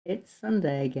It's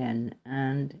Sunday again,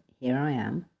 and here I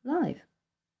am live.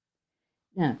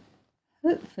 Now,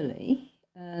 hopefully,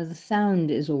 the sound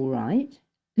is all right.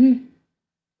 If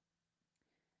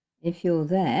you're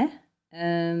there,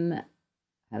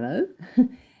 hello.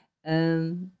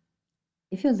 um,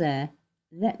 if you're there,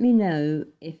 let me know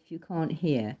if you can't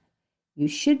hear. You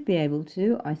should be able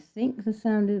to. I think the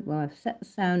sound is, well, I've set the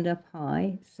sound up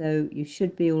high, so you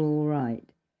should be all right.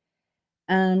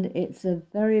 And it's a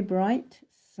very bright,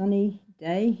 sunny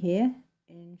day here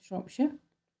in Shropshire.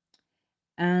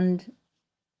 And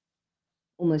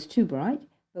almost too bright,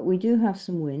 but we do have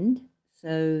some wind,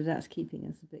 so that's keeping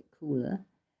us a bit cooler,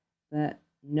 but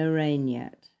no rain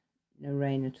yet, no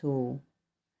rain at all.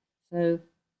 So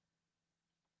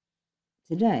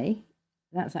today,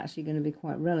 that's actually going to be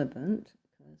quite relevant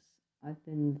because I've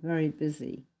been very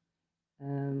busy.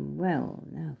 Well,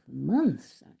 now for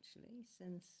months actually,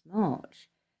 since March,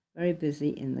 very busy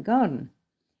in the garden.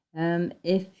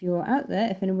 If you're out there,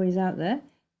 if anybody's out there,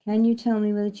 can you tell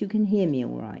me whether you can hear me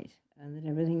all right and that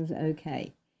everything's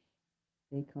okay?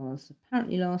 Because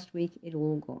apparently last week it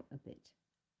all got a bit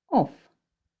off.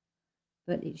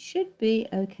 But it should be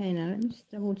okay now. Let me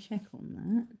just double check on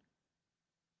that.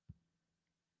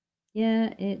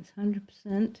 Yeah, it's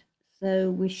 100%.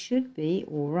 So we should be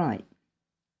all right.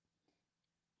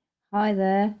 Hi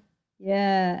there.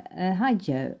 Yeah, hi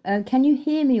Joe. Can you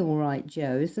hear me all right,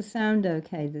 Joe? Is the sound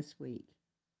okay this week?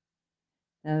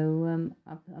 So I'm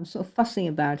sort of fussing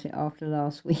about it after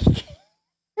last week.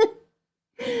 But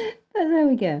there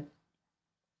we go.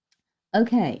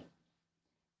 Okay,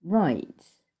 right.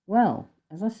 Well,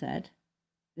 as I said,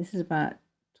 this is about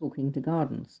talking to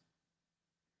gardens.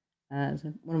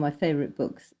 So one of my favourite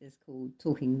books is called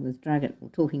Talking with Dragon or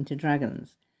Talking to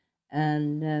Dragons,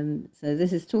 and so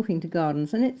this is Talking to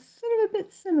Gardens, and it's sort of a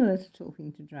bit similar to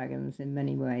Talking to Dragons in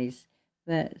many ways.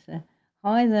 But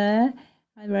hi there,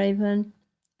 hi Raven,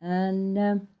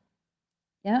 and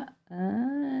yeah,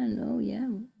 and oh yeah,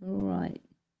 all right,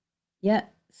 yeah,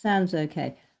 sounds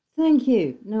okay. Thank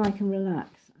you. Now I can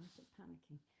relax. I was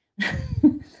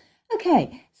panicking.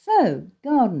 Okay, so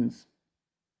gardens.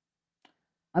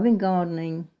 I've been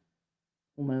gardening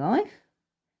all my life.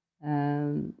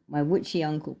 My witchy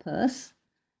uncle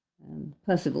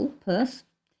Percival Perce,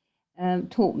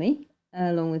 taught me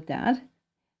along with Dad,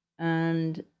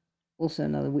 and also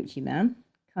another witchy man,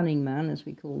 cunning man as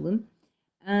we call them,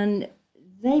 and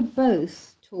they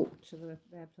both taught to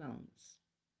their plants.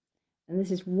 And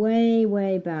this is way,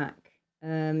 way back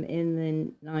in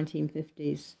the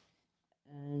 1950s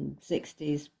and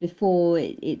 60s, before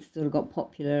it sort of got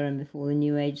popular and before the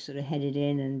New Age sort of headed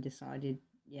in and decided,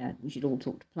 yeah, we should all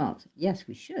talk to plants. Yes,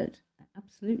 we should.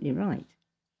 Absolutely right.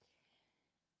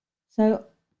 So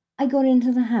I got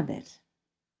into the habit.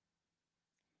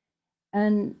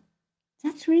 And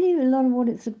that's really a lot of what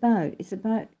it's about. It's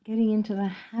about getting into the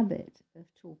habit of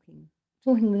talking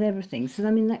with everything. So,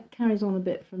 I mean, that carries on a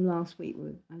bit from last week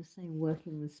where I was saying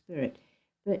working with spirit,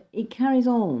 but it carries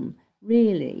on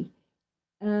really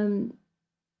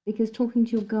because talking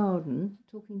to your garden,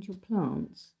 talking to your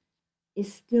plants,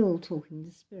 is still talking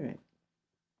to spirit.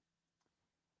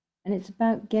 And it's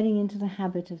about getting into the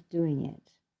habit of doing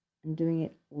it and doing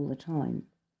it all the time.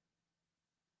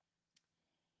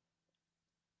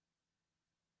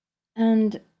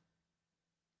 And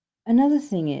another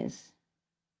thing is,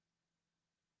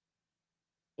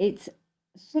 it's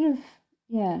sort of,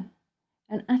 yeah,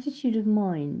 an attitude of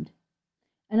mind.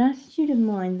 An attitude of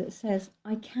mind that says,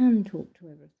 I can talk to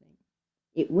everything.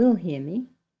 It will hear me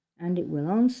and it will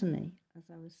answer me, as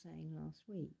I was saying last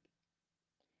week.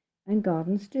 And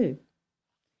gardens do.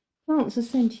 Plants are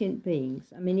sentient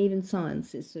beings. I mean, even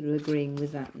science is sort of agreeing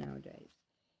with that nowadays.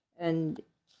 And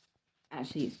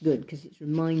actually, it's good because it's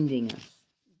reminding us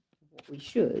of what we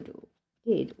should or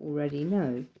did already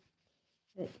know,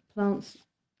 that plants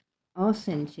are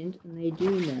sentient and they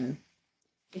do know.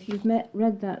 If you've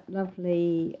read that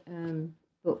lovely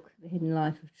book, The Hidden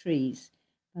Life of Trees,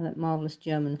 by that marvellous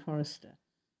German forester,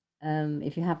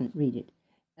 if you haven't, read it.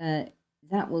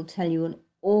 That will tell you an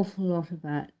awful lot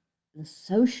about the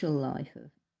social life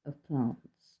of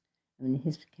plants. I mean, in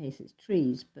his case, it's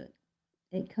trees, but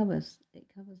it covers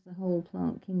the whole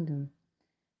plant kingdom.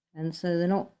 And so they're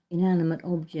not inanimate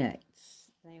objects.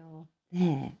 They are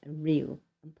there and real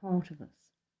and part of us.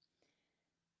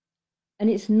 And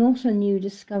it's not a new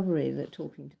discovery that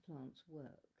talking to plants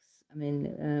works. I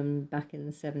mean, back in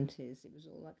the 70s, it was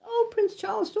all like, oh, Prince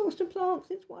Charles talks to plants.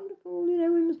 It's wonderful. You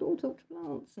know, we must all talk to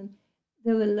plants. And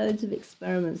there were loads of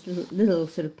experiments, little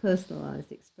sort of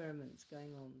personalized experiments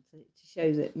going on to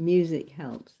show that music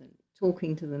helps and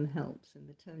talking to them helps, and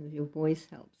the tone of your voice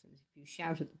helps. And if you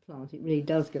shout at the plant, it really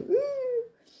does go, ooh!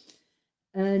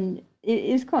 And it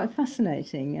is quite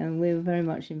fascinating, and we were very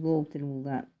much involved in all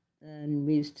that. And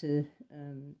we used to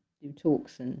do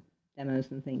talks and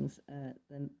demos and things at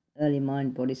the early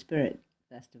Mind, Body, Spirit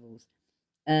festivals.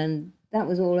 And that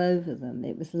was all over them.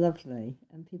 It was lovely.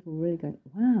 And people were really going,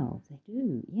 wow, they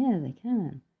do. Yeah, they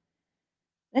can.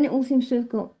 Then it all seems to have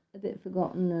got a bit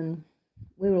forgotten, and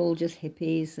we were all just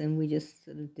hippies, and we just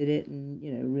sort of did it. And,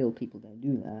 you know, real people don't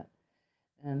do that.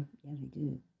 Yeah, they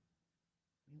do.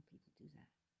 Real people do that.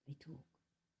 They talk.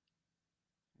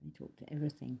 They talk to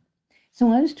everything.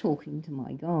 So I was talking to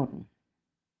my garden,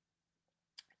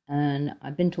 and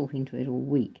I've been talking to it all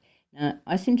week. Now,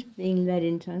 I seem to be being led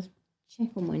into, I'll check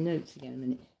on my notes again a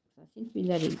minute. I seem to be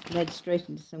led straight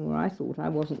into somewhere I thought I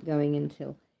wasn't going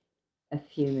until a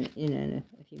few minutes, in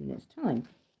a few minutes' time.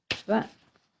 But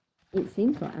it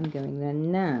seems like I'm going there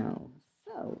now.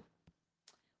 So,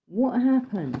 what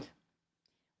happened?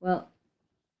 Well,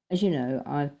 as you know,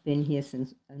 I've been here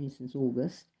only since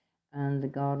August, and the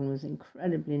garden was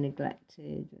incredibly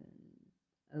neglected and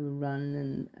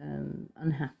overrun and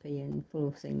unhappy and full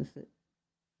of things that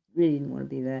really didn't want to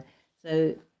be there.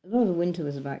 So a lot of the winter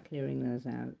was about clearing those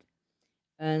out.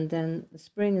 And then the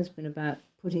spring has been about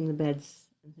putting the beds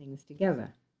and things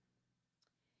together.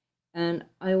 And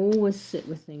I always sit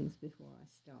with things before I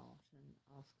start and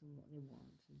ask them what they want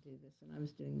and do this. And I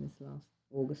was doing this last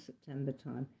August, September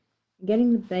time,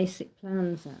 getting the basic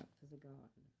plans out for the garden.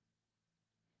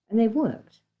 And they've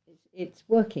worked. It's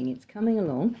working. It's coming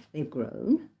along. They've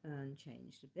grown and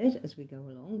changed a bit as we go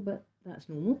along, but that's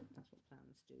normal. That's what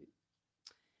plans do.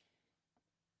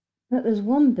 But there's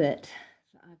one bit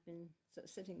that I've been sort of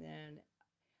sitting there, and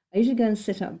I usually go and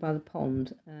sit up by the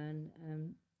pond, and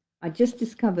I just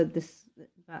discovered this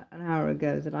about an hour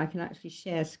ago that I can actually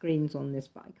share screens on this,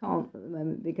 but I can't at the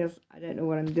moment because I don't know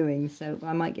what I'm doing. So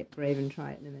I might get brave and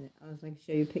try it in a minute. I was going to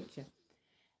show you a picture.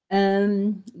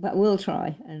 But we'll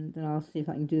try, and then I'll see if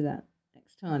I can do that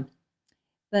next time.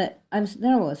 But I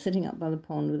was sitting up by the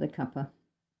pond with a cuppa,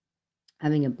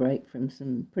 having a break from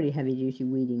some pretty heavy-duty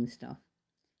weeding stuff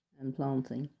and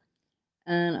planting.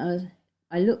 And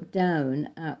I looked down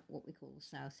at what we call the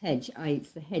south hedge.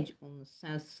 It's the hedge on the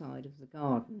south side of the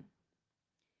garden.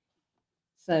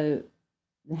 So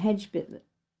the hedge bit that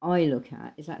I look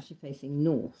at is actually facing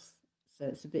north, so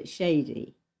it's a bit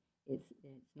shady.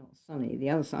 It's not sunny. The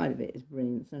other side of it is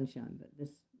brilliant sunshine, but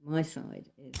my side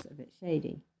is a bit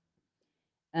shady.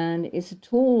 And it's a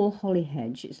tall holly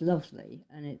hedge. It's lovely,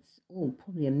 and it's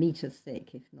probably a metre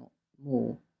thick, if not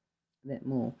more, a bit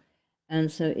more.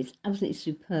 And so it's absolutely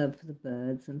superb for the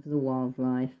birds and for the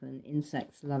wildlife, and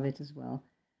insects love it as well.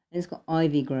 And it's got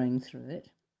ivy growing through it.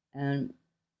 And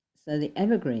so the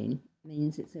evergreen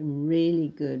means it's a really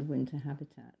good winter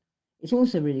habitat. It's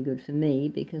also really good for me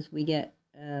because we get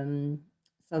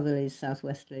southerlies,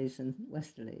 southwesterlies and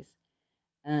westerlies.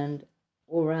 And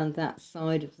all around that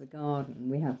side of the garden,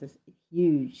 we have this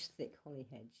huge, thick holly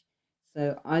hedge.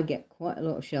 So I get quite a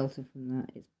lot of shelter from that.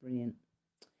 It's brilliant.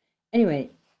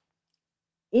 Anyway,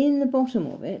 in the bottom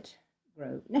of it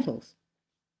grow nettles.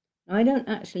 Now, I don't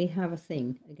actually have a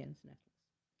thing against nettles.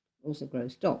 It also grow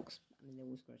stocks. I mean, they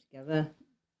always grow together.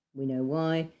 We know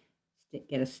why.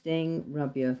 Get a sting,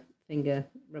 rub your finger,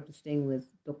 rub the sting with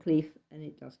dock leaf, and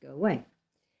it does go away.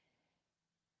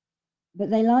 But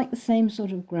they like the same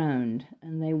sort of ground,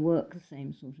 and they work the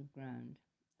same sort of ground.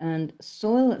 And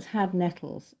soil that's had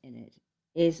nettles in it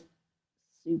is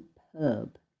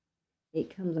superb.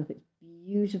 It comes up, it's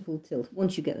beautiful tilth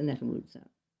once you get the nettle roots out.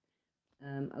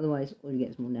 Otherwise, all you get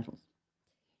is more nettles.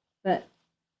 But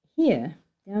here,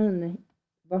 down in the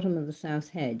bottom of the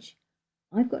south hedge,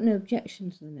 I've got no objection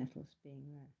to the nettles being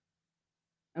there.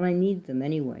 And I need them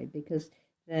anyway because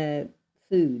they're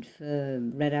food for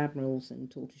red admirals and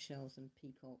tortoiseshells and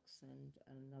peacocks and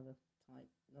another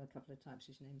couple of types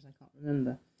whose names I can't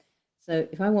remember. So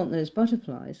if I want those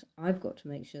butterflies, I've got to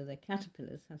make sure their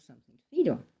caterpillars have something to feed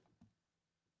on.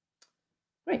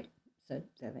 Great. So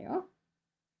there they are.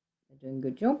 They're doing a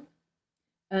good job.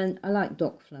 And I like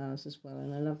dock flowers as well,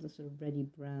 and I love the sort of reddy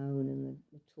brown and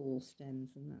the tall stems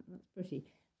and that. That's pretty.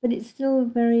 But it's still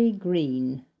very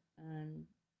green and,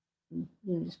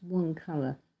 just one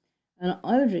colour. And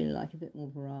I would really like a bit more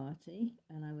variety,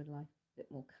 and I would like a bit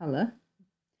more colour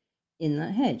in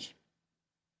that hedge.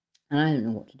 And I don't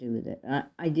know what to do with it.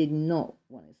 I did not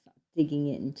want to start digging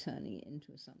it and turning it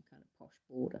into some kind of posh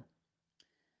border.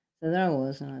 So there I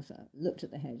was, and I looked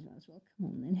at the hedge, and I was, well, come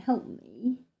on then, help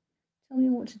me. Tell me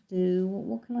what to do.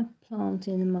 What can I plant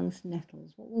in amongst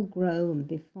nettles? What will grow and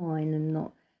be fine and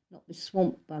not be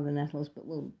swamped by the nettles, but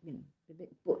will, be a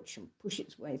bit butch and push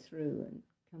its way through and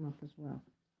come up as well.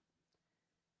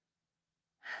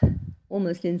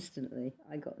 Almost instantly,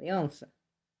 I got the answer.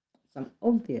 So I'm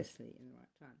obviously in the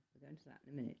right time. We'll go into that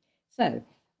in a minute. So,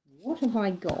 what have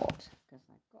I got? Because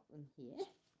I've got them here.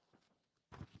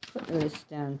 Put the list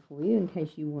down for you in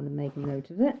case you want to make a note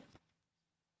of it.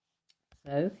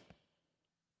 So,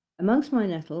 amongst my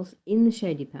nettles in the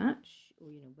shady patch, or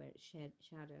where it's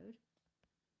shadowed,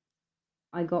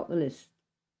 I got the list.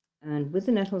 And with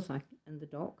the nettles and the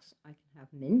docks, I can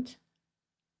have mint,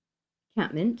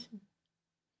 catmint,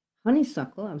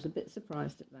 honeysuckle. I was a bit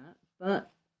surprised at that,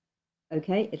 but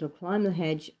okay, it'll climb the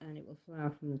hedge and it will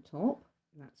flower from the top.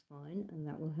 That's fine, and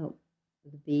that will help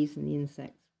with the bees and the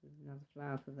insects with another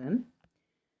flower for them.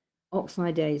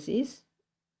 Oxeye daisies.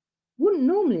 Wouldn't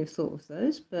normally have thought of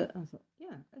those, but I thought,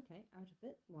 yeah, okay, out of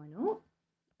it, why not?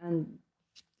 And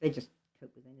they just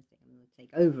cope with anything. I'm going to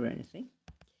take over anything.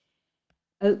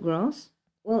 Oat grass.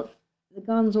 Well, the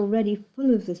garden's already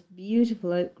full of this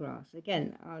beautiful oat grass.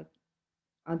 Again,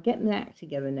 I'll get my act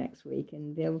together next week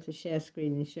and be able to share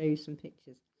screen and show you some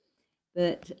pictures.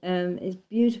 But it's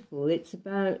beautiful. It's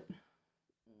about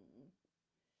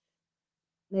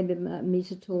maybe a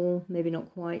metre tall, maybe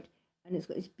not quite. And it's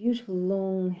got these beautiful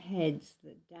long heads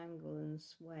that dangle and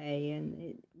sway, and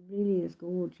it really is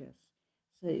gorgeous.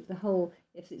 So the whole,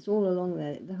 if it's all along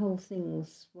there, the whole thing will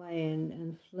sway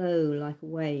and flow like a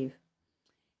wave.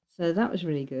 So that was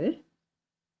really good.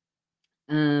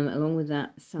 Along with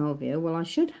that salvia, well, I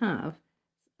should have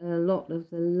a lot of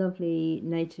the lovely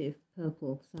native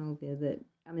purple salvia that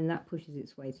pushes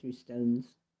its way through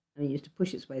stones. It used to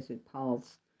push its way through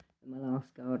paths in my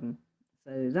last garden.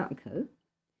 So that'll go.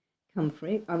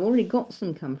 Comfrey. I've already got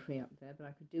some comfrey up there, but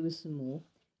I could do with some more.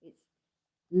 It's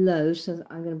low, so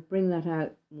I'm going to bring that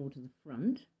out more to the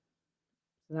front.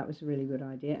 So that was a really good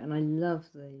idea, and I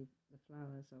love the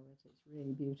flowers of it. It's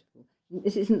really beautiful.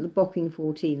 This isn't the Bocking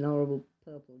 14 horrible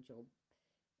purple job,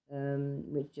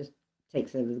 which just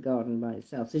takes over the garden by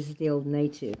itself. This is the old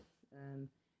native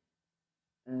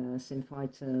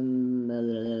Symphytum,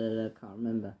 can't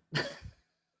remember.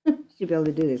 Should be able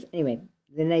to do this. Anyway,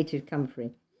 the native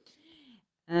comfrey.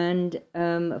 And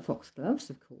foxgloves,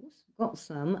 of course. Got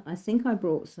some. I think I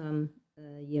brought some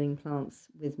yearling plants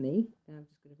with me. I'm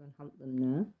just going to go and hunt them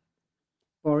now.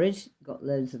 Borage, got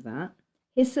loads of that.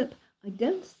 Hyssop, I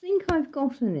don't think I've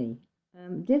got any.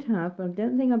 Did have, but I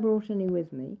don't think I brought any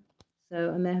with me.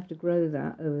 So I may have to grow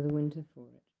that over the winter for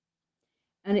it.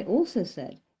 And it also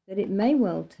said that it may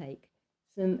well take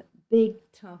some big,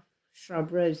 tough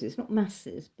shrub roses, not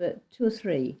masses, but 2 or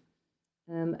 3.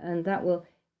 And that will,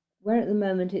 where at the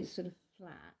moment it's sort of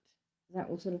flat, that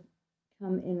will sort of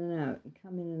come in and out and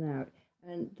come in and out.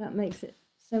 And that makes it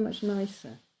so much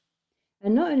nicer.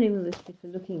 And not only will this be for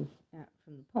looking at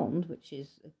from the pond, which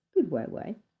is a good way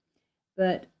away,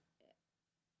 but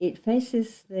it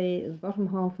faces the bottom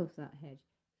half of that hedge,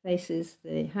 faces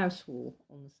the house wall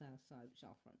on the south side, which is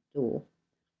our front door.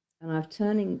 And I'm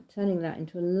turning that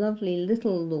into a lovely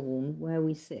little lawn where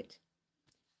we sit.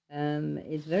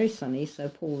 It's very sunny, so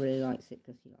Paul really likes it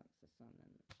because he likes the sun, and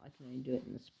I can only do it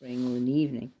in the spring or in the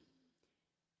evening.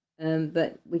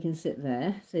 But we can sit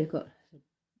there, so you've got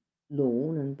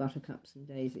lawn and buttercups and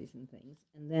daisies and things,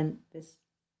 and then this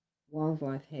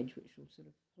wildlife hedge which will sort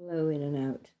of flow in and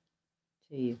out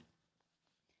to you.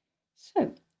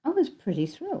 So I was pretty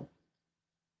thrilled.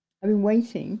 I've been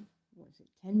waiting,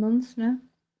 10 months now,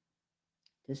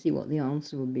 to see what the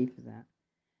answer would be for that.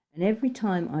 And every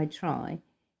time I try,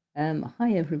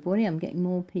 hi everybody, I'm getting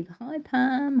more people. Hi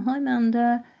Pam, hi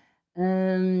Amanda.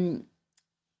 Every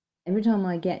time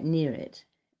I get near it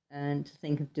and to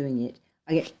think of doing it,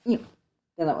 I get,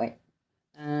 go that way.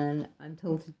 And I'm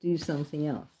told to do something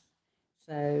else.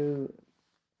 So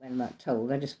when I'm not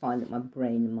told, I just find that my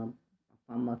brain and I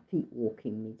find my feet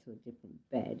walking me to a different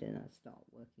bed, and I start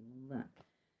working on that.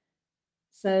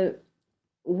 So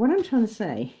what I'm trying to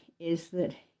say is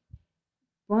that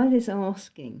by this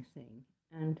asking thing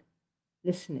and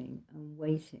listening and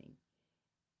waiting,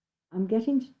 I'm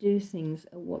getting to do things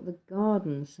at what the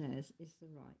garden says is the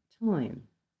right time.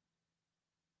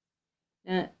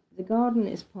 Now, the garden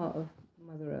is part of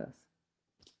Mother Earth,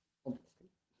 obviously.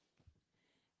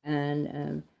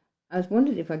 And I was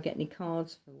wondering if I'd get any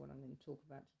cards for what I'm going to talk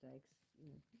about today, because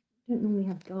I don't normally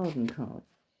have garden cards.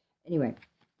 Anyway,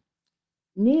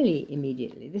 nearly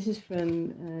immediately, this is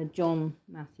from John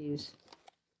Matthews'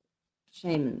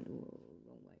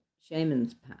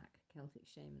 Shaman's Pack, Celtic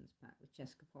Shaman's Pack, with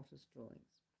Jessica Potter's drawings.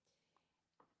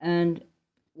 And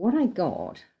what I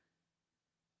got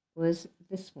was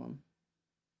this one.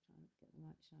 Trying to get the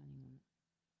light shining on it.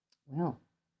 Well,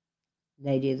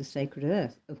 Lady of the Sacred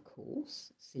Earth, of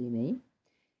course, silly me.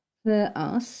 For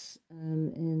us,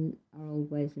 in our old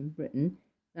ways in Britain,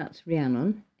 that's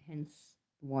Rhiannon, hence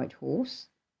the white horse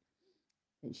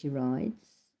that she rides.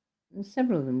 And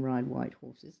several of them ride white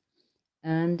horses.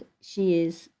 And she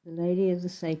is the Lady of the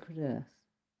Sacred Earth.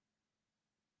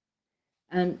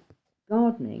 And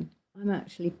gardening, I'm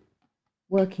actually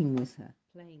working with her,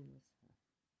 playing with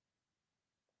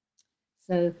her.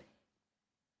 So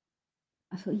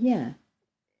I thought, yeah,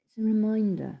 it's a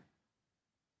reminder.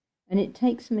 And it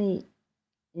takes me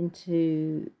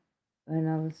into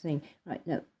another thing. Right,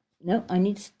 no, I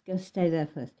need to go stay there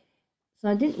first. So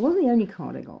I didn't, wasn't the only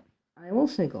card I got. I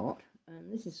also got,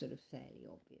 and this is sort of fairly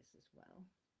obvious as well,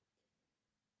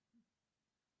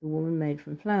 the Woman Made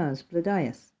from Flowers,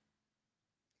 Blodaius,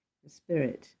 the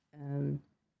spirit.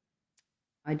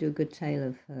 I do a good tale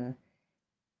of her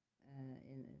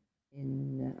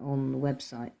on the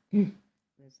website.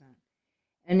 There's that.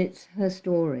 And it's her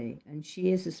story, and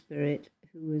she is a spirit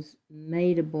who has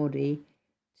made a body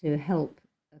to help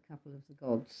a couple of the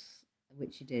gods,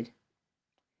 which she did.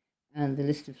 And the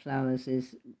list of flowers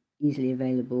is easily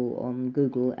available on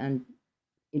Google, and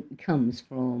it comes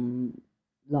from,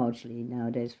 largely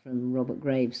nowadays, from Robert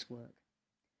Graves' work.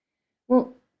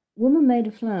 Well, Woman Made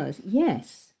of Flowers,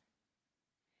 yes.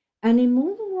 And in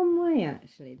more than one way,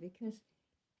 actually, because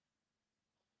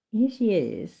here she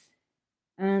is,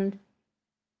 and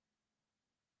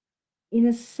in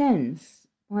a sense,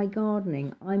 by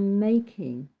gardening, I'm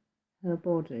making her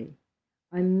body.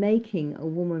 I'm making a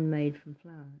woman made from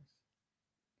flowers.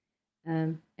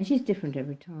 And she's different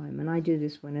every time, and I do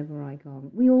this whenever I garden.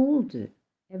 We all do,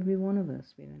 every one of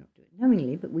us. We may not do it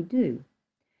knowingly, but we do.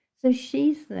 So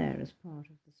she's there as part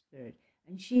of the spirit,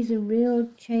 and she's a real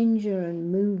changer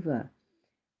and mover,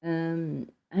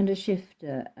 and a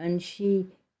shifter. And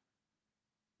she,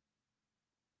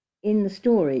 in the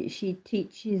story, she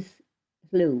teaches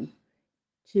Lou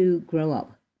to grow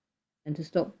up and to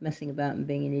stop messing about and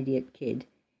being an idiot kid,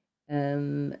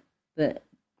 but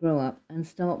grow up and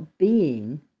start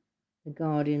being the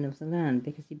guardian of the land,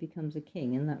 because he becomes a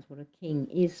king, and that's what a king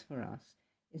is for us,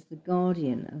 is the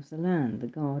guardian of the land, the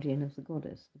guardian of the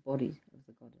goddess, the body of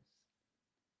the goddess.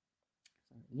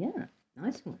 So, yeah,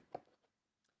 nice one.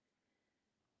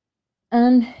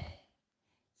 And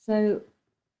so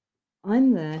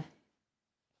I'm there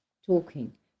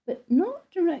talking, but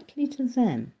not directly to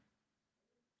them.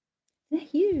 They're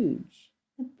huge,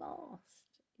 they're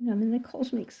vast, I mean, they're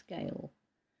cosmic scale.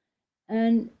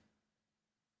 And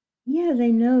yeah,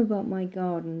 they know about my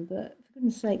garden, but for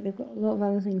goodness sake, they've got a lot of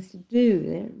other things to do.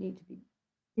 They don't need to be,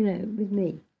 with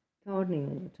me, gardening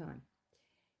all the time.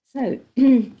 So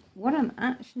what I'm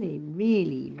actually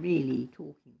really, really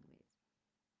talking with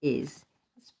is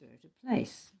the spirit of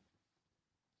place.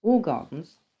 All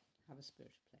gardens have a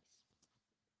spirit of place.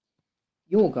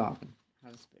 Your garden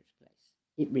has a spirit of place.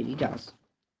 It really does.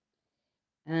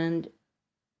 And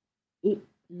it,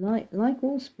 like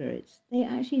all spirits, they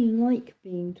actually like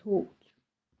being talked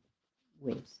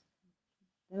with.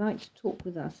 They like to talk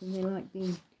with us, and they like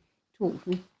being talked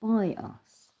with by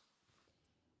us.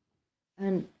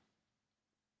 And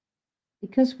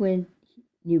because we're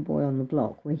new boy on the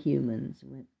block, we're humans,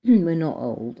 we're not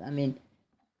old. I mean,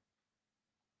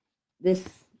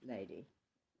 this lady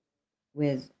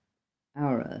with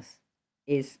our Earth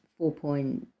is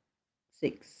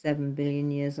 4.67 billion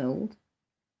years old.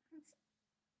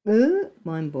 That's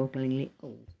mind-bogglingly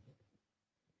old.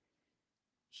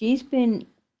 She's been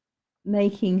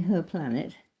making her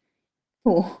planet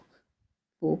for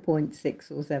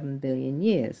 4.6 or 7 billion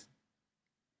years.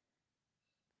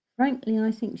 Frankly, I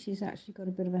think she's actually got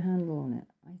a bit of a handle on it.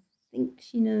 I think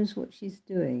she knows what she's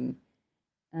doing,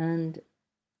 and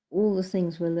all the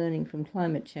things we're learning from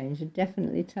climate change are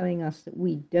definitely telling us that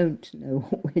we don't know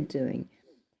what we're doing.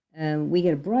 We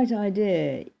get a bright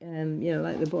idea,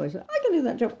 like the boys, I can do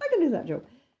that job, I can do that job.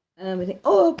 We think,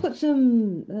 oh, I'll put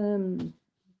some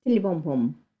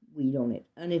tilly-bom-pom weed on it,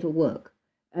 and it'll work,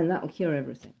 and that'll cure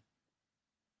everything.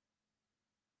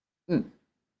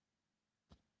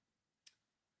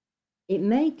 It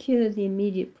may cure the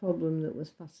immediate problem that was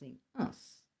fussing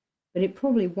us, but it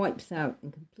probably wipes out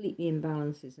and completely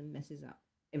imbalances and messes up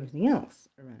everything else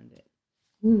around it.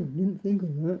 Didn't think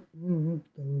of that.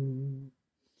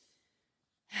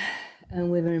 And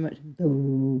we're very much at the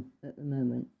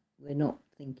moment. We're not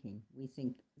thinking. We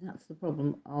think, that's the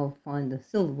problem. I'll find the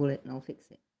silver bullet and I'll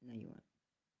fix it. No, you won't.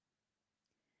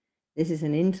 This is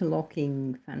an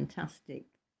interlocking, fantastic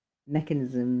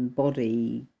mechanism,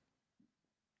 body,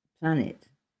 planet,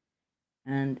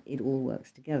 and it all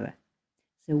works together.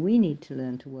 So we need to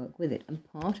learn to work with it. And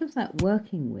part of that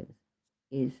working with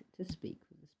is to speak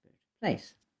with the spirit of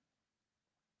place.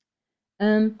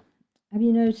 Have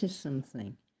you noticed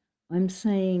something? I'm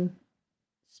saying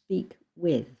speak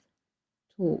with,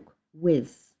 talk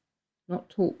with, not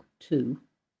talk to,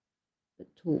 but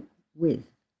talk with.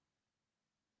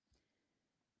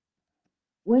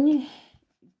 When you have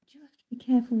to be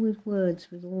careful with words,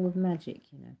 with all of magic,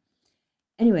 you know.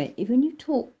 Anyway, when you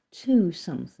talk to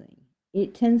something,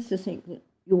 it tends to think that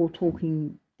you're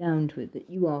talking down to it, that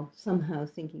you are somehow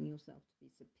thinking yourself to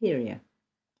be superior.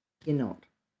 You're not.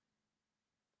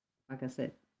 Like I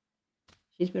said,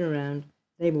 she's been around,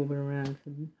 they've all been around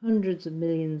for hundreds of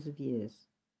millions of years.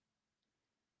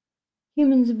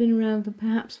 Humans have been around for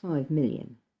perhaps 5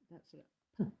 million. That's it,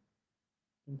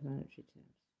 in planetary terms.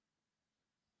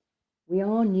 We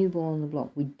are newborn on the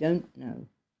block. We don't know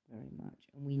very much,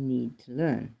 and we need to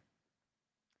learn.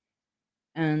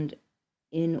 And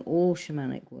in all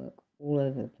shamanic work, all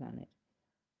over the planet,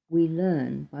 we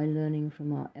learn by learning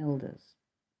from our elders.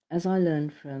 As I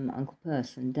learned from Uncle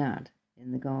Percy and Dad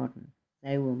in the garden,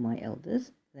 they were my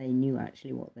elders. They knew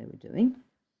actually what they were doing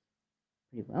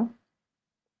pretty well.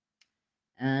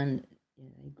 And you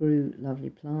know, they grew lovely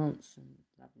plants and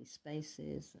lovely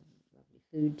spaces and lovely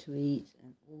food to eat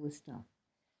and all this stuff.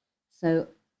 So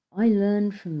I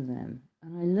learned from them,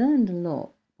 and I learned a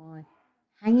lot by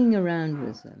hanging around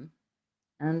with them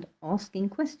and asking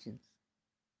questions.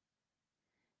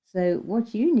 So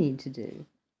what you need to do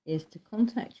is to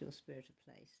contact your spirit of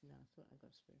place. No, I thought I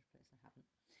got a spirit of place. I haven't.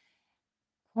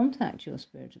 Contact your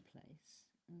spirit of place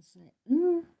and say,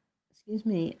 excuse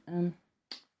me,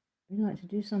 we'd like to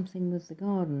do something with the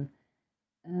garden.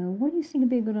 What do you think would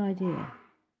be a good idea?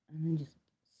 And then just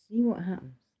see what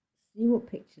happens. See what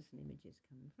pictures and images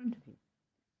come in front of you.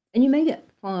 And you may get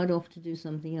fired off to do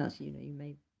something else. You know, you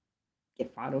may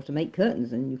get fired off to make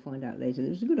curtains, and you find out later that it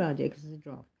was a good idea because it's a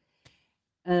draft.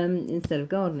 Instead of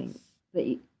gardening. But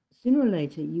sooner or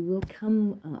later, you will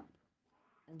come up,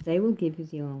 and they will give you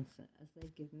the answer, as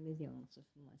they've given me the answer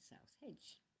for my south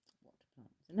hedge, what to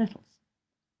plant with the nettles.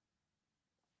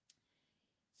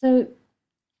 So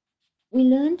we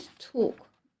learn to talk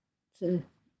to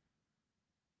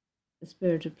the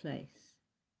spirit of place.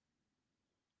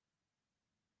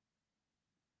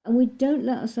 And we don't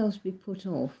let ourselves be put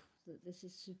off that this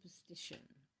is superstition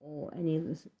or any of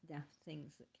the daft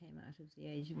things that came out of the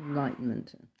Age of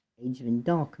Enlightenment, Age of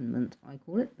Endarkenment, I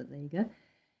call it, but there you go.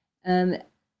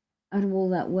 Out of all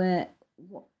that, where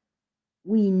what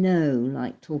we know,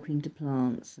 like talking to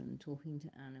plants and talking to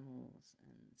animals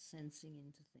and sensing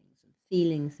into things and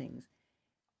feeling things,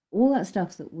 all that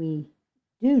stuff that we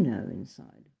do know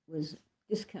inside was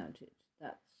discounted.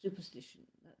 That's superstition.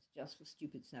 That's just for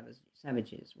stupid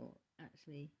savages. Well,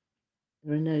 actually,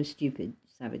 there are no stupid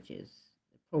savages.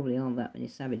 There probably aren't that many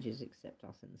savages except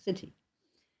us in the city.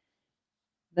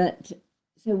 But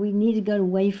so we need to go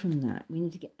away from that. We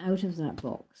need to get out of that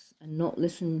box and not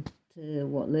listen to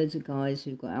what loads of guys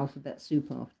who've got alphabet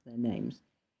soup after their names,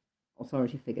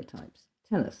 authority figure types,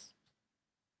 tell us.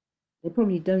 They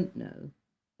probably don't know,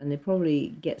 and they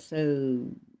probably get so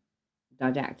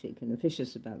didactic and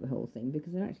officious about the whole thing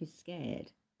because they're actually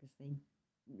scared, because they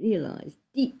realise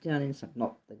deep down inside,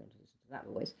 not they're going to listen to that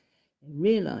voice, they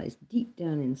realise deep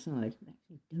down inside they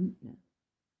actually don't know.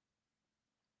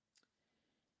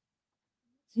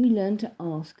 So we learn to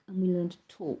ask and we learn to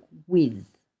talk with.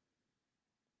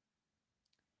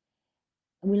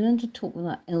 And we learn to talk with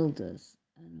our elders,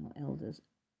 and our elders,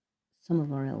 some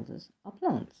of our elders, are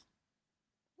plants.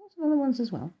 Lots of other ones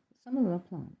as well, but some of them are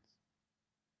plants.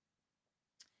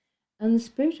 And the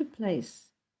spirit of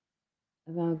place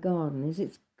of our garden is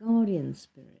its guardian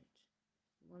spirit,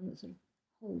 the one that sort of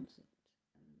holds it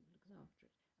and looks after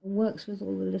it, and works with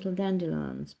all the little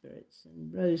dandelion spirits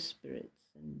and rose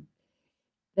spirits and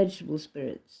vegetable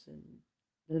spirits and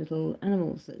the little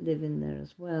animals that live in there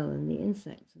as well, and the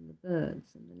insects and the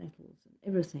birds and the nettles and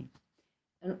everything.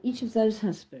 And each of those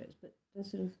has spirits, but they're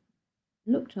sort of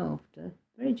looked after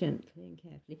very gently and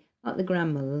carefully, like the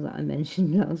grandmother that I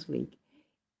mentioned last week,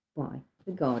 by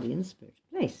the guardian spirit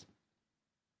of place.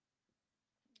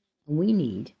 And we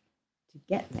need to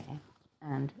get there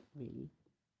and really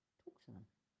talk to them.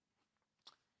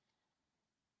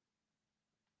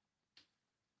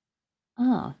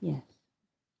 Ah, yes.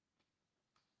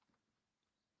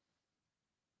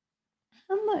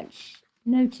 How much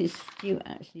notice do you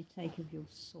actually take of your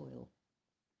soil?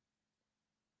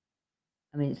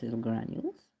 I mean, it's little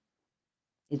granules.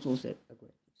 It's also a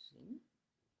great thing.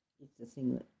 It's the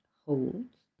thing that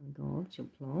holds and guards your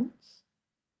plants.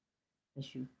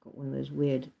 Unless you've got one of those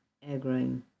weird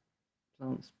air-growing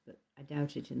plants, but I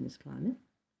doubt it in this climate.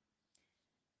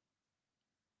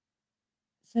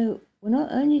 So we're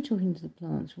not only talking to the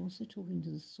plants, we're also talking to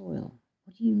the soil.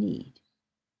 What do you need?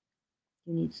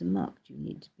 Do you need some muck? Do you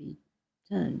need to be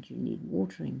turned? Do you need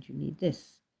watering? Do you need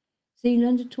this? So you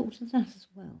learn to talk to that as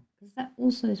well, because that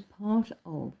also is part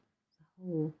of the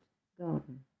whole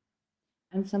garden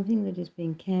and something that is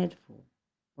being cared for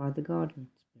by the garden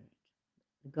spirit,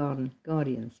 the garden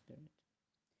guardian spirit.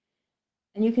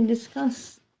 And you can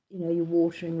discuss, your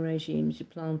watering regimes, your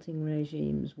planting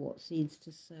regimes, what seeds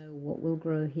to sow, what will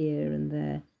grow here and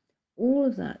there. All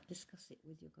of that, discuss it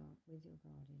with your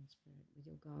guardian spirit, with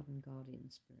your garden guardian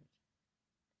spirit.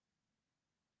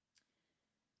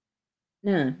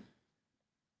 Now,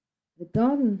 the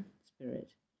garden spirit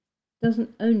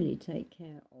doesn't only take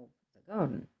care of the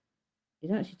garden,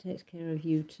 it actually takes care of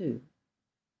you too.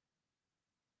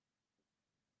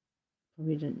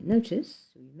 Probably don't notice,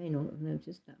 or you may not have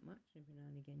noticed that much, every now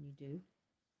and again you do,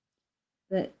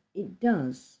 but it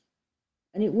does.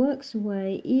 And it works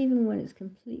away even when it's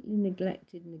completely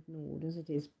neglected and ignored, as it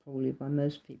is probably by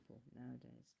most people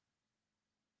nowadays.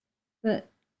 But,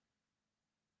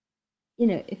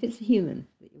 if it's a human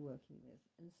that you're working with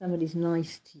and somebody's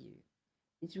nice to you,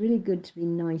 it's really good to be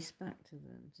nice back to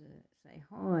them, to say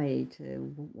hi,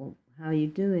 to how are you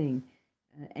doing,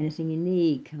 anything you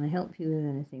need, can I help you with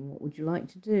anything, what would you like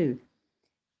to do?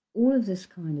 All of this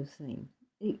kind of thing,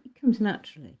 it comes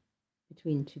naturally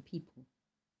between two people.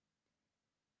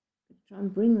 But try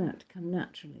and bring that to come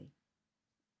naturally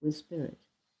with spirit,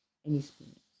 any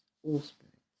spirits, all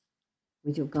spirits,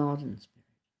 with your garden spirit.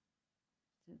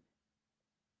 So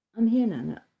I'm here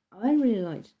now. I really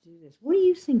like to do this. What do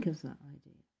you think of that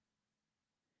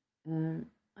idea?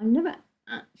 I've never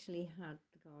actually had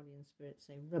the guardian spirit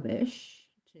say rubbish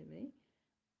to me.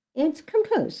 It's come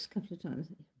close a couple of times.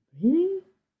 Really?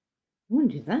 You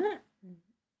want to do that?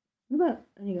 What about?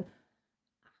 And you go,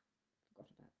 forgot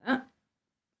about that.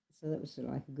 So that was sort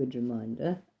of like a good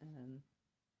reminder.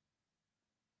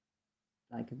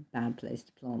 Like a bad place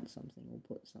to plant something or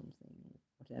put something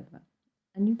or whatever.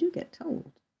 And you do get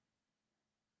told,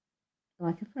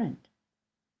 like a friend.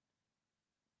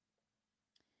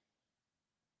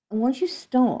 And once you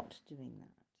start doing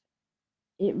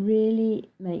that, it really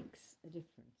makes a difference.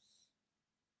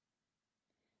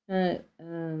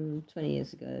 20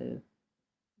 years ago,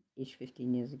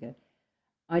 15 years ago,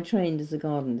 I trained as a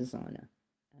garden designer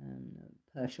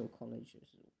at Pershall College. It was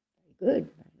very good,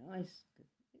 very nice,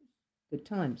 good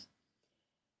times.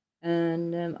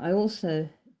 And I also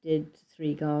did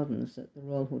 3 gardens at the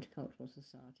Royal Horticultural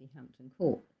Society Hampton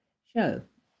Court show,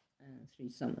 3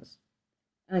 summers,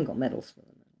 and got medals for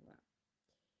them and all that.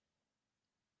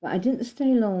 But I didn't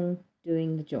stay long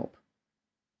doing the job.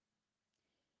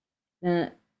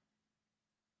 Now,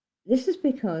 this is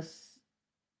because,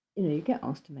 you get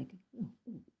asked to make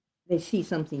they see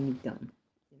something you've done,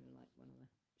 like one of the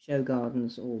show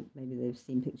gardens, or maybe they've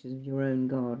seen pictures of your own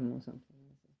garden or something.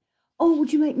 Oh,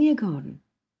 would you make me a garden?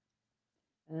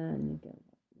 And you go,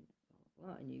 blah,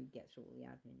 blah, and you get through all the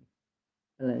admin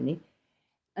baloney.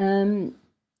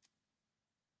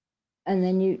 And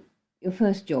then your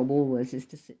first job always is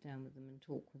to sit down with them and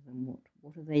talk with them.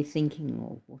 What are they thinking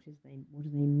of? What do they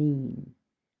mean?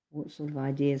 What sort of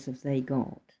ideas have they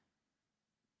got?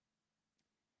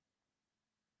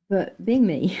 But being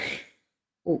me,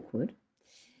 awkward,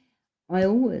 I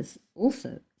always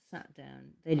also sat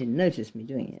down. They didn't notice me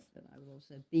doing it, but I would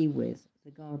also be with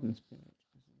the garden spirit.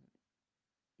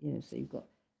 So you've got,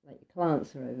 like, your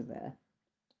clients are over there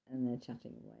and they're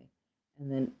chatting away. And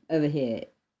then over here,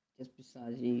 just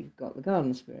beside you, you've got the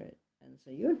garden spirit. And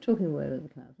so you're talking away with the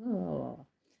clients.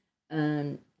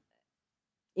 And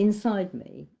inside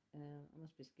me, I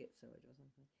must be schizoid or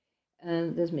something.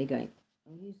 And there's me going,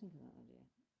 what do you think of that idea?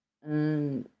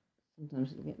 And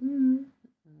sometimes it'll get,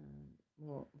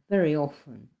 well, very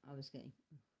often I was getting,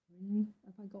 really?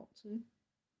 Have I got to?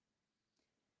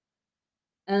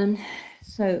 And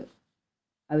so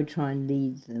I would try and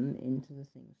lead them into the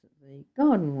things that the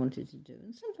garden wanted to do.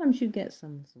 And sometimes you get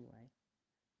some of the way.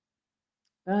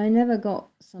 But I never got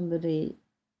somebody,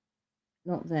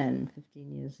 not then,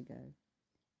 15 years ago,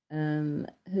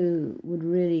 who would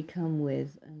really come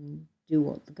with and do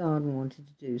what the garden wanted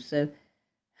to do. So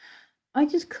I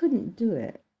just couldn't do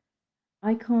it.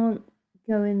 I can't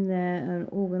go in there and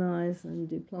organise and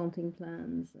do planting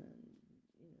plans and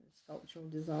sculptural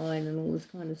design and all this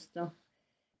kind of stuff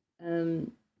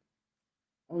on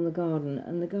the garden.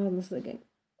 And the garden's going,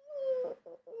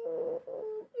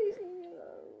 please leave me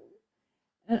alone.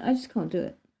 And I just can't do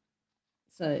it.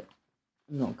 So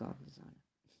I'm not a garden designer.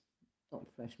 Not a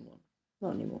professional one.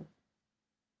 Not anymore.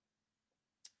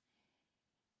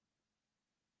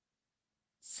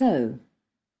 So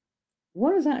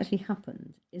what has actually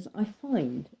happened is I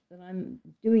find that I'm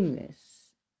doing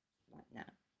this right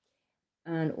now,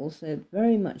 and also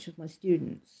very much of my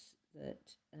students, that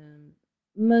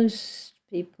most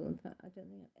people, in fact, I don't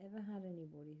think I've ever had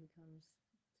anybody who comes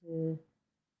to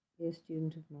be a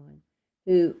student of mine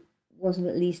who wasn't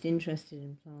at least interested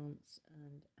in plants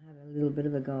and had a little bit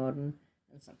of a garden,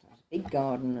 and sometimes a big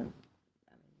garden, and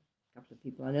I mean, a couple of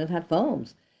people I know have had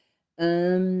farms.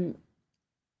 Um,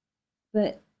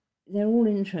 but they're all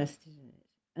interested in it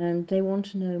and they want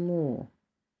to know more.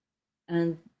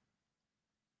 And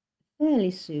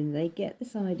fairly soon they get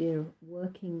this idea of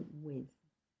working with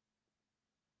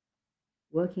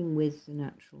the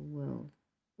natural world.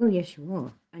 Well, yes, you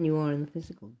are, and you are in the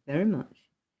physical, very much,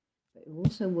 but you're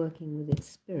also working with its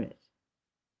spirit.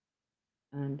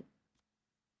 And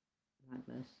like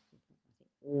most, I think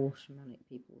all shamanic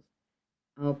peoples,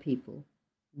 our people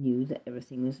knew that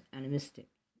everything was animistic.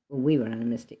 Well, we were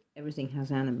animistic. Everything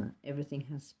has anima, everything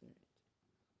has spirit.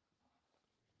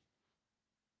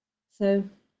 So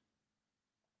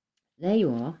there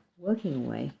you are, working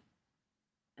away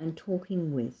and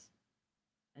talking with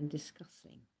and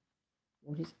discussing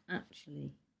what is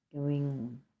actually going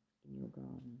on in your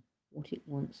garden, what it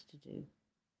wants to do.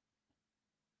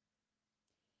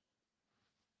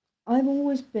 I've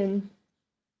always been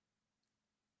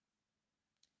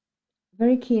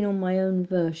very keen on my own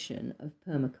version of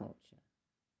permaculture,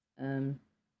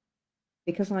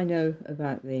 because I know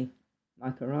about the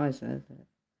mycorrhiza, the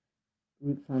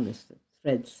root fungus that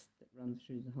threads that run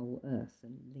through the whole earth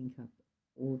and link up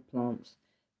all the plants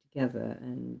together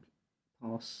and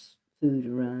pass food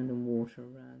around and water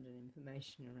around and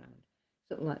information around,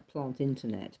 sort of like plant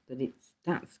internet, but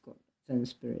that's got its own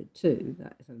spirit too.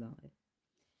 That is alive.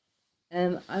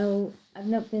 I've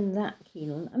not been that keen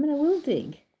on. I mean, I will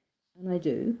dig, and I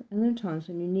do, and there are times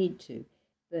when you need to,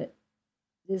 but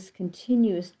this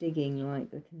continuous digging,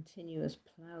 like the continuous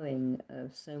ploughing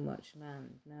of so much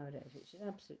land nowadays, which is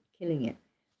absolutely killing it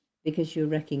because you're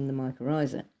wrecking the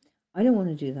mycorrhiza. I don't want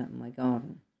to do that in my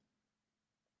garden.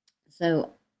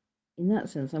 So, in that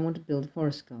sense, I want to build a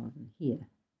forest garden here.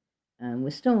 And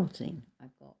we're starting.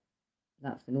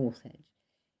 That's the north hedge,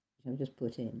 which I've just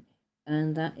put in.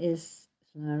 And that is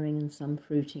flowering and some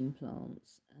fruiting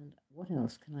plants. And what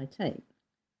else can I take?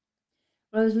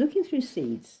 Well, I was looking through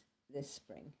seeds this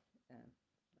spring,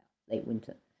 late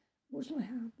winter. What shall I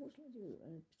have? What shall I do?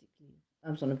 Particularly,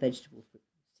 I was on a vegetable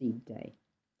seed day.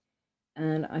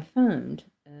 And I found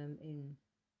in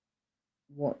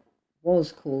what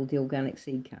was called the Organic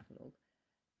Seed Catalogue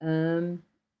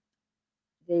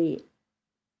the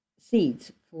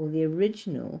seeds for the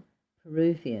original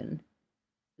Peruvian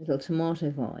little tomato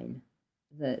vine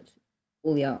that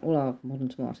all our modern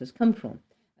tomatoes come from.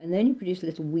 And they only produce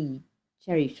little wee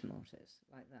cherry tomatoes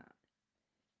like that.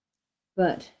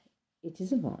 But it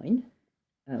is a vine,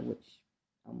 which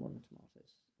our modern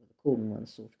tomatoes, or the corn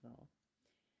ones, sort of are.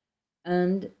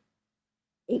 And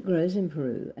it grows in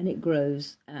Peru, and it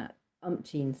grows at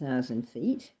umpteen thousand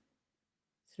feet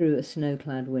through a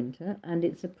snow-clad winter, and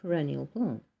it's a perennial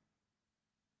plant.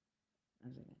 I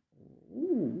was like,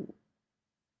 ooh.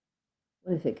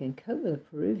 Well, if it can cope with a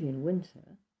Peruvian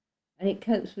winter, and it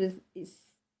copes with,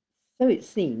 so it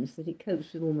seems that it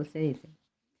copes with almost anything.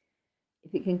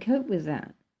 If it can cope with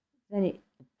that, then it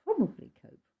will probably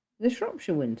cope with a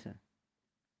Shropshire winter.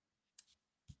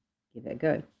 Give it a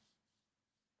go.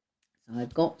 So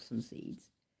I've got some seeds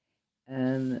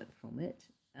from it,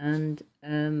 and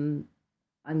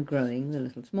I'm growing the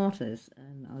little tomatoes,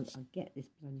 and I'll get this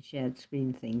bloody shared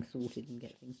screen thing sorted and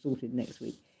get things sorted next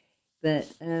week. But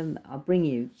I'll bring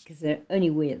you, because they're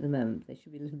only wee at the moment, they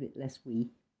should be a little bit less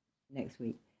wee next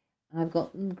week. And I've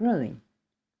got them growing.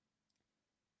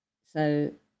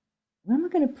 So where am I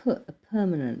going to put a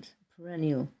permanent,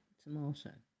 perennial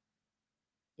tomato?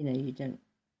 You know, you don't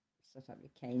set up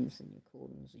your canes and your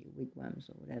cordons or your wigwams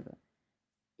or whatever.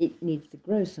 It needs to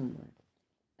grow somewhere.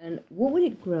 And what would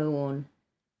it grow on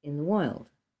in the wild?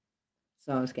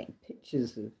 So I was getting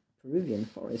pictures of Peruvian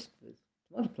forest with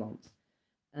tomato plants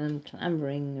and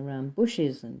clambering around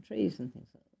bushes and trees and things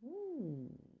like that. Oh,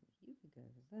 you could go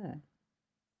over there.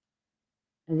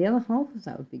 And the other half of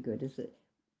that would be good is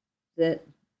that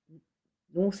the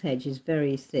north hedge is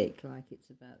very thick, like it's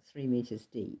about 3 meters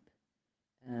deep.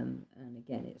 And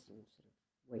again, it's all sort of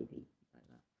wavy like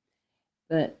that.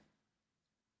 But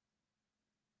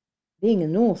being a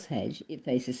north hedge, it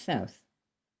faces south.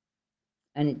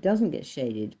 And it doesn't get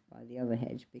shaded by the other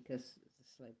hedge because it's the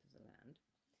slope of the land.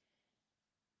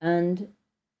 And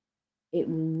it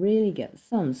will really get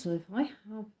sun. So if I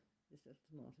have this little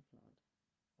tomato plant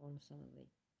on some of the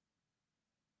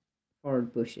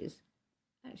forward bushes,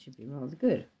 That should be rather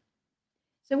good.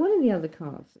 So one of the other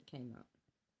cards that came up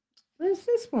was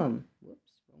this one.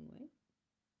 Whoops, wrong way.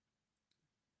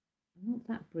 I'm not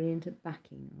that brilliant at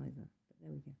backing either, but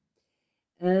there we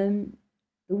go.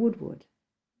 The Woodward.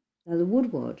 Now the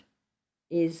Woodward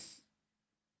is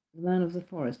the man of the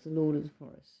forest, the lord of the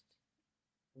forest.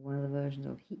 One of the versions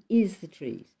of. He is the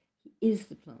trees. He is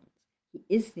the plants. He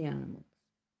is the animals.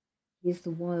 He is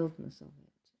the wildness of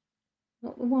it.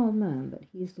 Not the wild man, but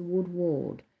he is the wood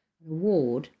ward. And a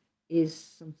ward is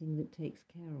something that takes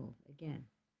care of, again.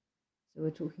 So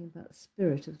we're talking about the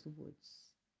spirit of the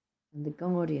woods and the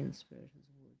guardian spirit of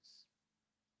the woods.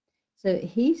 So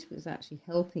he was actually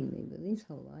helping me with this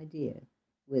whole idea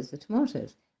with the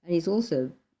tomatoes. And he's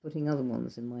also putting other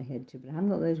ones in my head too, but I haven't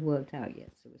got those worked out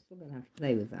yet, so we're still going to have to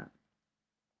play with that.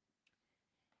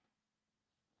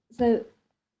 So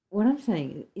what I'm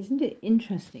saying, isn't it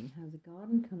interesting how the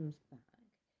garden comes back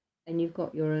and you've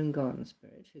got your own garden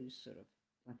spirit who's sort of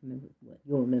like a member, well,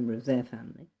 you're a member of their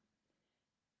family.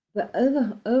 But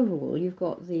overall, you've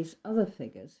got these other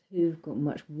figures who've got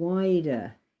much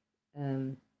wider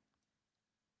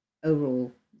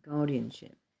overall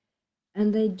guardianship.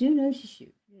 And they do notice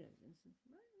you.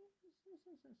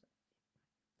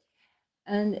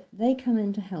 And they come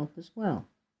in to help as well.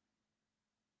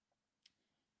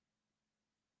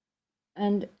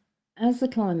 And as the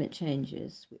climate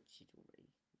changes, which it already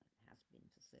has been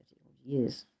for 30 odd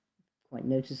years, quite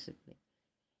noticeably,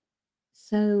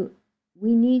 so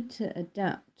we need to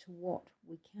adapt to what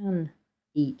we can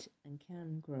eat and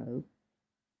can grow,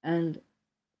 and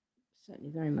certainly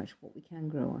very much what we can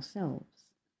grow ourselves.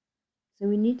 So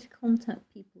we need to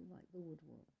contact people like the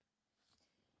Woodward.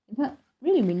 In fact,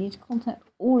 really we need to contact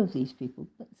all of these people,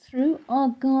 but through our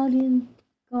guardian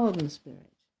garden spirit.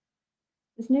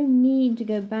 There's no need to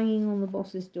go banging on the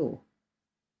boss's door.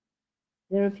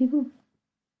 There are people,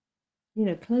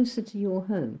 closer to your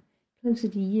home, closer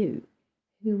to you,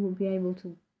 who will be able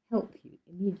to help you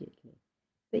immediately.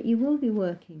 But you will be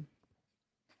working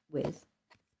with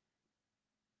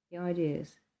the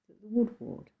ideas that the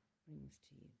Woodward brings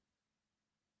to you.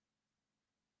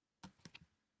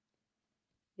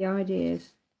 The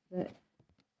ideas that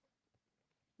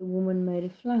the woman made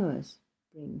of flowers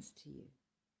brings to you.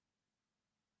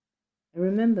 And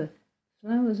remember,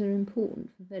 flowers are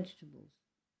important for vegetables.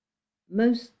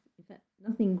 In fact,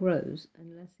 nothing grows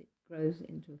unless it grows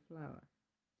into a flower.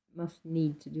 It must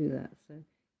need to do that. So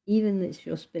even if it's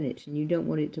your spinach and you don't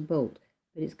want it to bolt,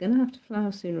 but it's going to have to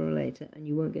flower sooner or later, and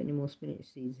you won't get any more spinach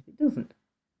seeds if it doesn't.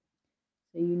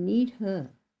 So you need her.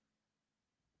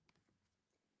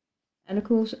 And of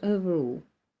course, overall,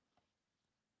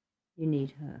 you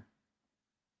need her.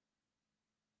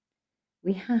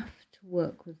 We have to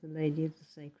work with the Lady of the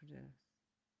Sacred Earth,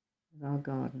 with our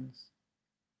gardens.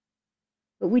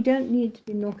 But we don't need to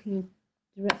be knocking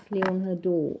directly on her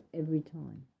door every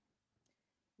time.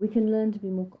 We can learn to be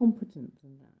more competent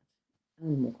than that,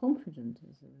 and more confident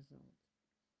as a result.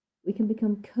 We can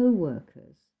become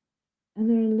co-workers, and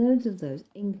there are loads of those,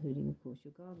 including, of course,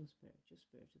 your garden spirit, your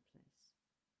spirit of place,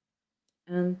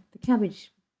 and the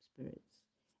cabbage spirits,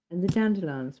 and the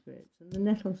dandelion spirits, and the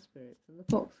nettle spirits, and the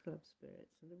foxglove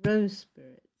spirits, and the rose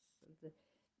spirits, and the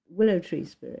willow tree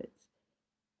spirits,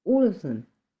 all of them.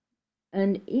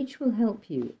 And each will help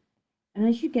you. And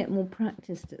as you get more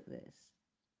practiced at this,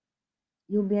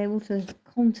 you'll be able to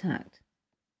contact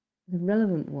the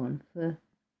relevant one for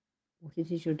what it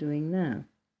is you're doing now.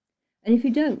 And if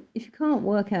you can't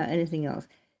work out anything else,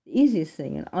 the easiest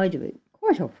thing, and I do it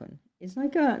quite often, is I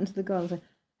go out into the garden and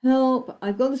say, help,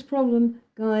 I've got this problem,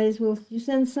 guys, will you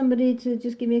send somebody to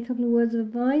just give me a couple of words of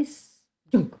advice?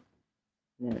 Junk.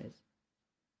 There it is.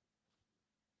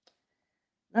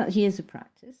 That's years of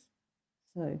practice.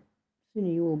 So the sooner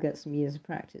you all get some years of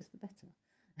practice, the better.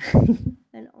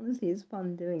 And honestly, it's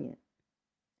fun doing it.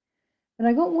 But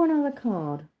I got one other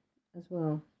card as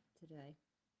well today,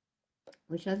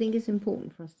 which I think is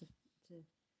important for us to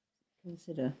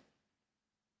consider.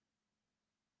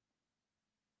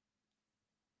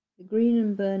 The green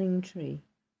and burning tree.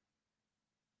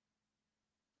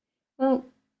 Well,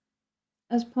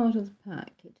 as part of the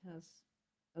pack, it has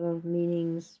a lot of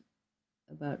meanings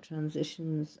about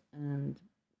transitions and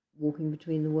walking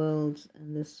between the worlds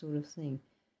and this sort of thing.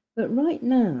 But right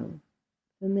now,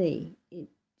 for me, it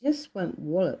just went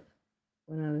wallop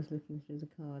when I was looking through the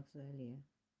cards earlier.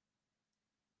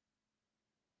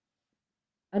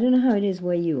 I don't know how it is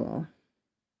where you are,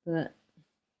 but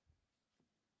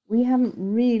we haven't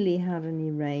really had any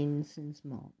rain since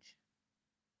March.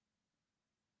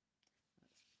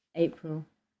 April,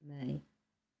 May,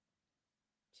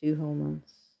 2 whole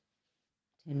months,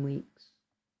 10 weeks,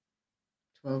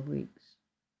 12 weeks,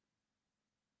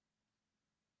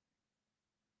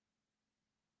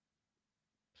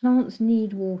 Plants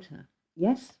need water.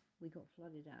 Yes, we got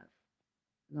flooded out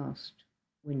last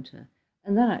winter,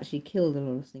 and that actually killed a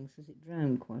lot of things because it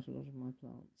drowned quite a lot of my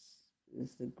plants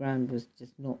as the ground was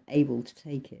just not able to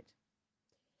take it.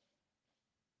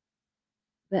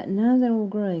 But now they're all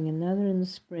growing, and now they're in the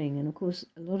spring, and of course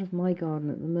a lot of my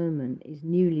garden at the moment is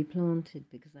newly planted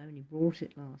because I only bought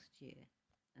it last year,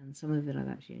 and some of it I've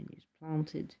actually only just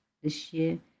planted this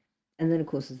year. And then of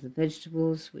course there's the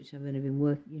vegetables, which I've only been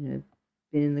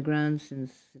been in the ground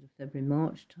since sort of February,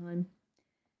 March time.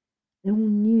 They're all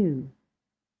new,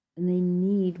 and they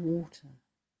need water.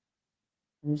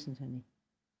 There isn't any.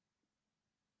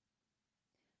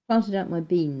 Planted out my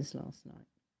beans last night,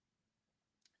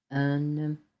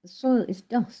 and the soil is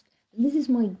dust. And this is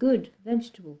my good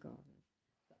vegetable garden.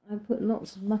 But I put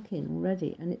lots of muck in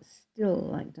already, and it's still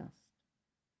like dust.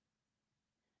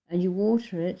 And you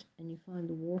water it, and you find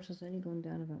the water's only gone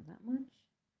down about that much.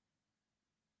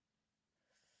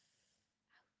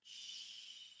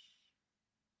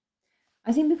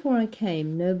 I think before I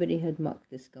came, nobody had mucked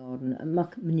this garden,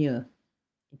 muck manure,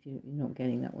 if you're not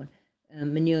getting that one,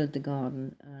 manured the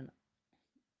garden, and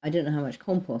I don't know how much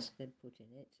compost they'd put in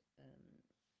it.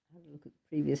 I had a look at the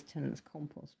previous tenant's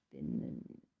compost bin,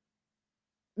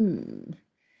 and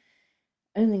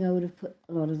I don't think I would have put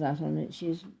a lot of that on it.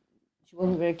 She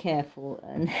wasn't very careful,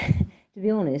 and to be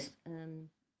honest,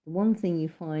 the one thing you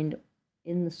find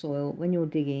in the soil when you're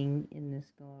digging in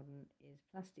this garden is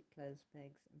plastic clothes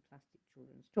pegs and plastic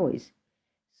children's toys.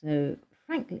 So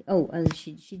frankly, oh, and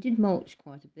she did mulch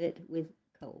quite a bit with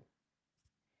coal.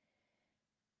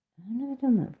 I've never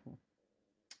done that before.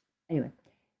 Anyway,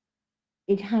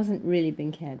 it hasn't really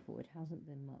been cared for. It hasn't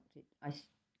been mucked. I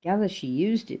gather she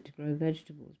used it to grow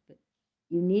vegetables, but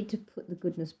you need to put the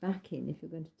goodness back in if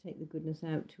you're going to take the goodness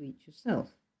out to eat yourself.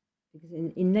 Because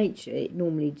in nature, it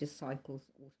normally just cycles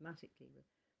automatically with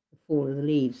the fall of the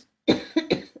leaves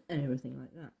and everything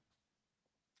like that.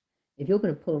 If you're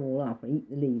going to pull them all up and eat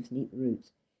the leaves and eat the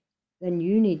roots, then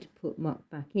you need to put muck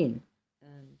back in,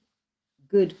 and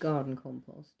good garden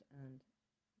compost and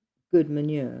good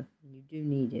manure, and you do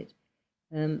need it.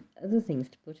 Other things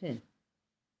to put in.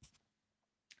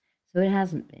 So it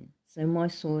hasn't been. So my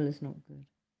soil is not good.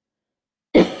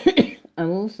 I'm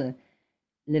also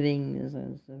living as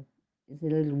it's a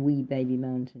little wee baby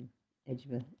mountain, edge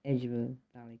of a valley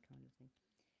kind of thing.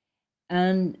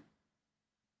 And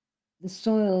the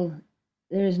soil,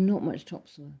 there is not much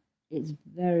topsoil. It's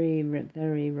very,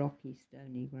 very rocky,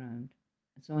 stony ground.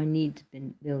 So I need to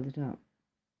build it up.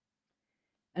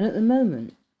 And at the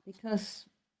moment, because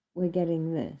we're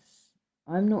getting this,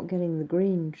 I'm not getting the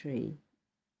green tree.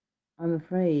 I'm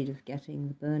afraid of getting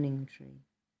the burning tree.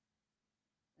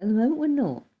 At the moment, we're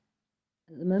not.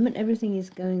 At the moment, everything is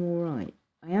going all right.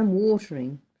 I am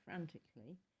watering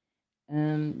frantically,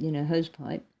 hose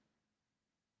pipe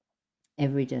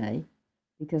every day,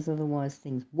 because otherwise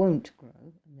things won't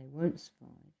grow and they won't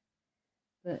survive.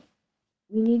 But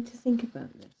we need to think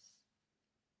about this.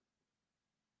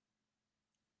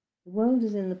 The world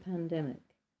is in the pandemic,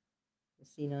 the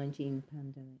C-19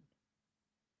 pandemic.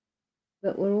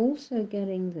 But we're also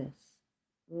getting this.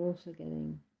 We're also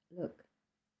getting, look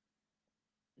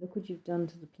what you've done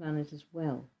to the planet as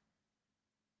well.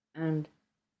 And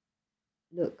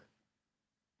look,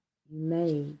 you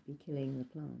may be killing the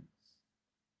plants.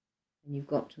 And you've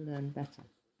got to learn better.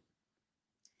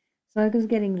 So I was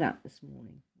getting that this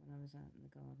morning when I was out in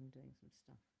the garden doing some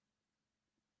stuff.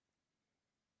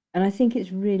 And I think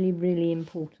it's really, really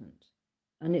important.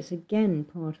 And it's again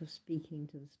part of speaking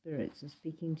to the spirits and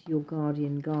speaking to your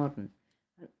guardian garden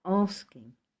and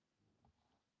asking,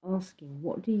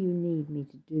 what do you need me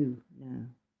to do now?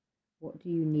 What do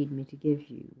you need me to give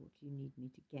you? What do you need me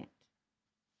to get?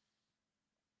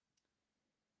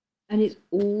 And it's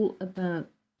all about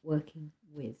working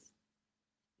with,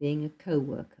 being a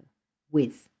co-worker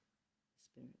with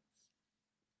spirits.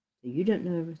 So you don't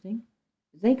know everything.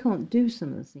 They can't do some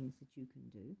of the things that you can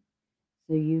do,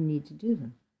 so you need to do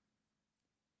them.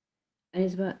 And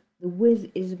it's about, the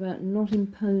with is about not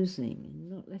imposing and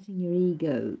not letting your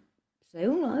ego say,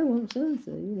 oh, I want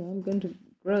so-and-so, I'm going to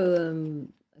grow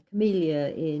a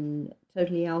camellia in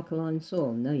totally alkaline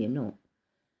soil. No, you're not.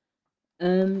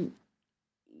 You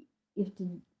have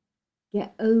to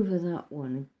get over that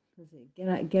one.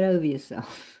 Get over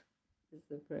yourself, is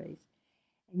the phrase.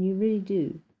 And you really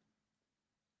do.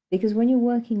 Because when you're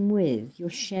working with, you're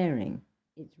sharing.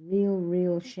 It's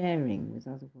real sharing with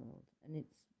other worlds. And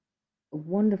it's a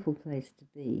wonderful place to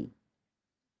be.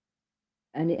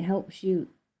 And it helps you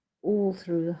all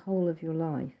through the whole of your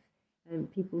life.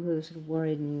 And people who are sort of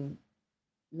worried and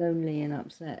lonely and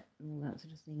upset and all that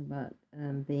sort of thing about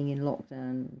being in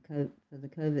lockdown for the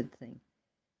COVID thing.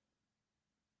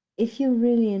 If you're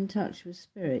really in touch with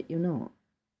spirit, you're not.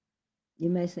 You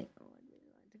may think, oh, I'd really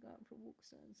like to go out for a walk,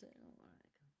 so and so.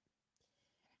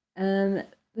 All right.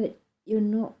 But you're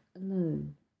not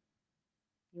alone.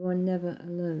 You are never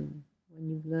alone when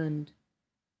you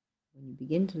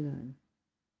begin to learn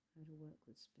how to work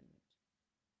with spirit.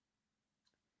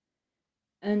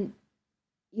 And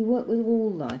you work with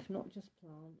all life, not just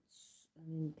plants. I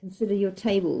mean, consider your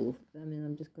table. I mean,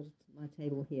 I've just got my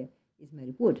table here is made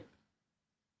of wood.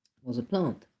 It was a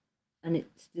plant, and it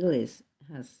still has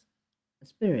a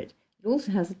spirit. It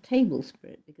also has a table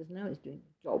spirit, because now it's doing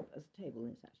a job as a table,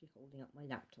 and it's actually holding up my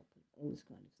laptop and all this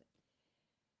kind of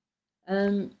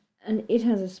thing. And it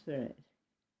has a spirit.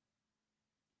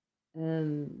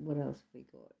 What else have we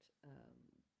got?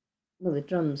 Well, the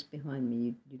drums behind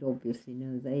me, you'd obviously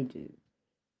know they do.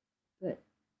 But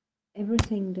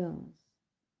everything does.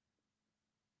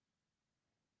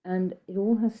 And it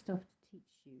all has stuff to teach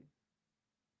you.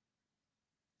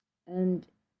 And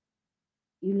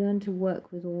you learn to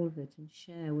work with all of it and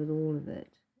share with all of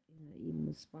it. You know, even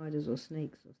with spiders or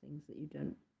snakes or things that you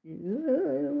don't... You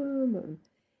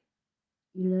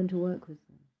learn to work with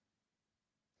them.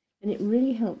 And it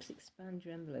really helps expand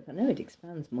your envelope. I know it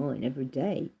expands mine every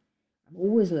day. I'm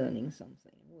always learning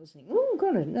something. I'm always thinking, oh,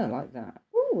 God, I didn't know like that.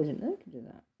 Oh, I didn't know I could do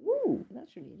that. Oh,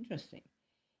 that's really interesting.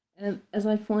 As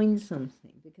I find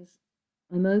something, because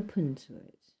I'm open to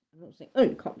it. I'm not saying, oh,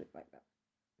 you can't do it like that.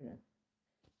 You know,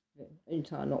 only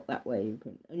tie a knot that way. You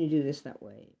can only do this that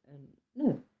way. And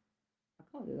no, I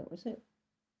can't do that myself.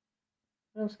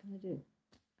 What else can I do?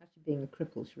 Actually, being a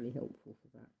cripple is really helpful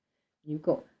for that. You've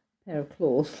got a pair of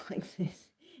claws like this.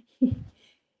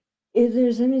 If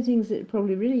there's any things that are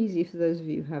probably really easy for those of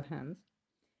you who have hands,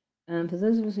 and for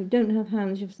those of us who don't have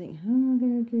hands, you think, how am I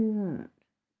going to do that?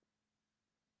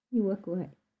 You work away.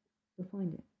 You'll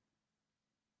find it.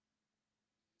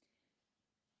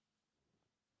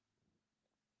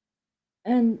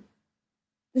 And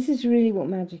this is really what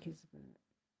magic is about.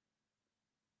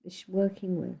 This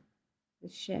working with,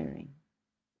 this sharing.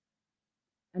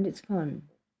 And it's fun.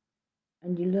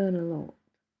 And you learn a lot.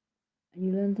 And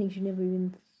you learn things you never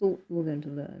even thought you were going to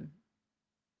learn.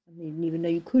 Something you didn't even know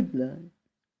you could learn.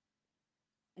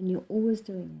 And you're always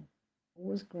doing it,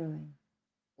 always growing,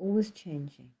 always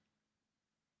changing.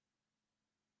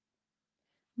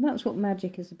 And that's what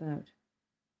magic is about.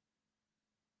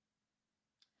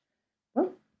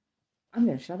 Well, I'm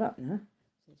going to shut up now.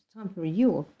 So it's time for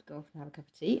you all to go off and have a cup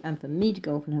of tea, and for me to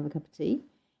go off and have a cup of tea.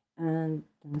 And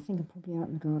then I think I'm probably out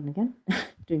in the garden again,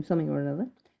 doing something or another.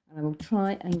 And I will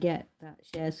try and get that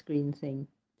share screen thing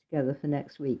together for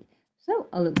next week. So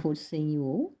I'll look forward to seeing you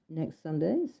all next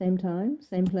Sunday, same time,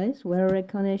 same place, wear a red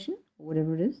carnation, or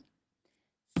whatever it is.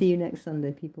 See you next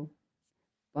Sunday, people.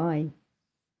 Bye.